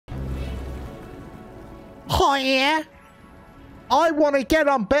Oh, yeah. I want to get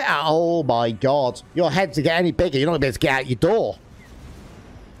on better. Oh, my God. Your head to get any bigger, you're not going to be able to get out your door.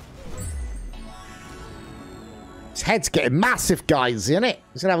 His head's getting massive, guys, isn't it?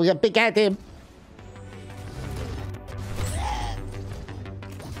 He's going to have a big head, him.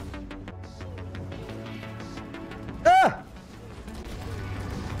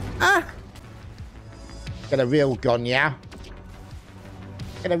 Get a real gun, yeah?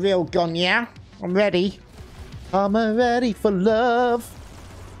 Get a real gun, yeah? I'm ready. I'm ready for love.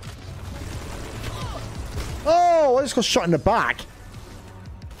 Oh, I just got shot in the back.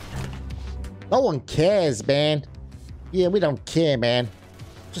 No one cares, man. Yeah, we don't care, man.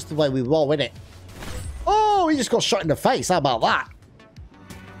 Just the way we roll, innit? Oh, he just got shot in the face. How about that?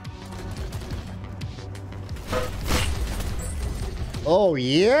 Oh,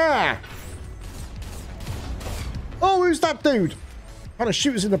 yeah. Oh, who's that dude? Trying to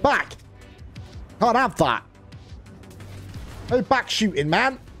shoot us in the back. Can't have that. No back shooting,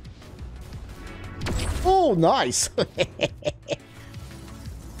 man. Oh, nice.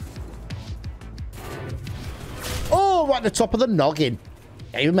 Oh, right at the top of the noggin.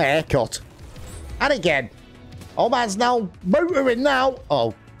 Gave him a haircut. And again. Oh, man's now motoring now.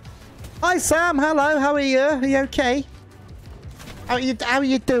 Oh. Hi, Sam. Hello. How are you? Are you okay? How are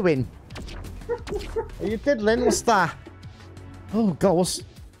you doing? Are you diddling? What's that? Oh, God.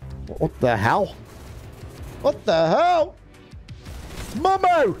 What the hell? What the hell?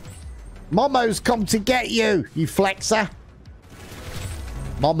 Momo! Momo's come to get you, you flexer.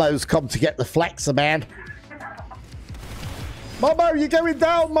 Momo's come to get the flexer, man. Momo, you're going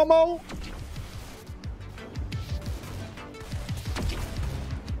down, Momo.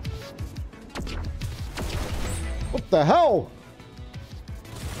 What the hell?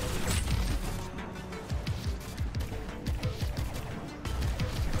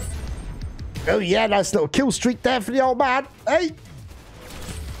 Oh, yeah, nice little kill streak there for the old man. Hey.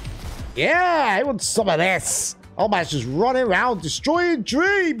 Yeah, I want some of this. Old man's just running around destroying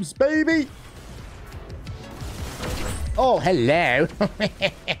dreams, baby. Oh, hello.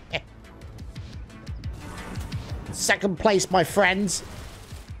 Second place, my friends.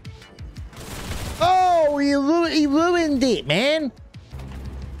 Oh, he ruined it, man.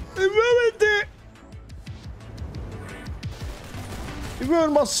 He ruined it. He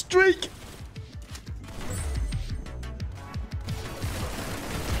ruined my streak.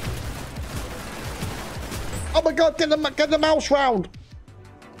 Oh my God, get the mouse round.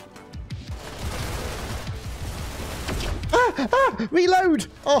 Reload.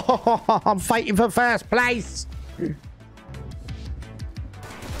 Oh, I'm fighting for first place.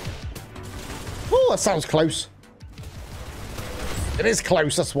 Oh, that sounds close. It is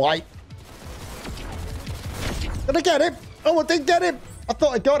close, that's why. Did I get him? Oh, I didn't get him. I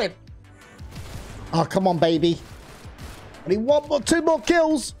thought I got him. Oh, come on, baby. I need two more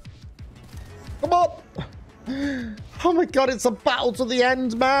kills. Come on. Oh my God, it's a battle to the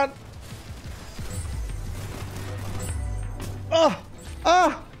end, man.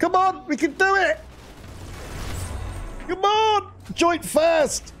 Come on, we can do it. Come on, joint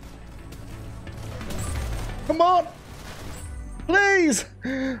first. Come on. Please,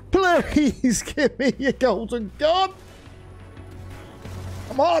 please give me your golden gun.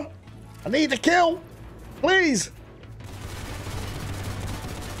 Come on, I need a kill. Please.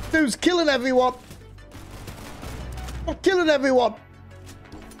 Dude's killing everyone. I'm killing everyone.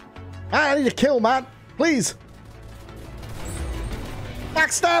 I need a kill, man. Please.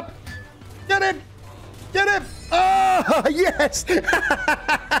 Backstab. Get him. Get him. Oh, yes.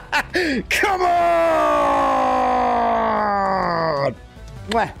 Come on.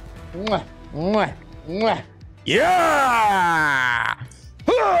 Mwah, mwah, mwah, mwah. Yeah.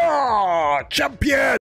 Oh, champion.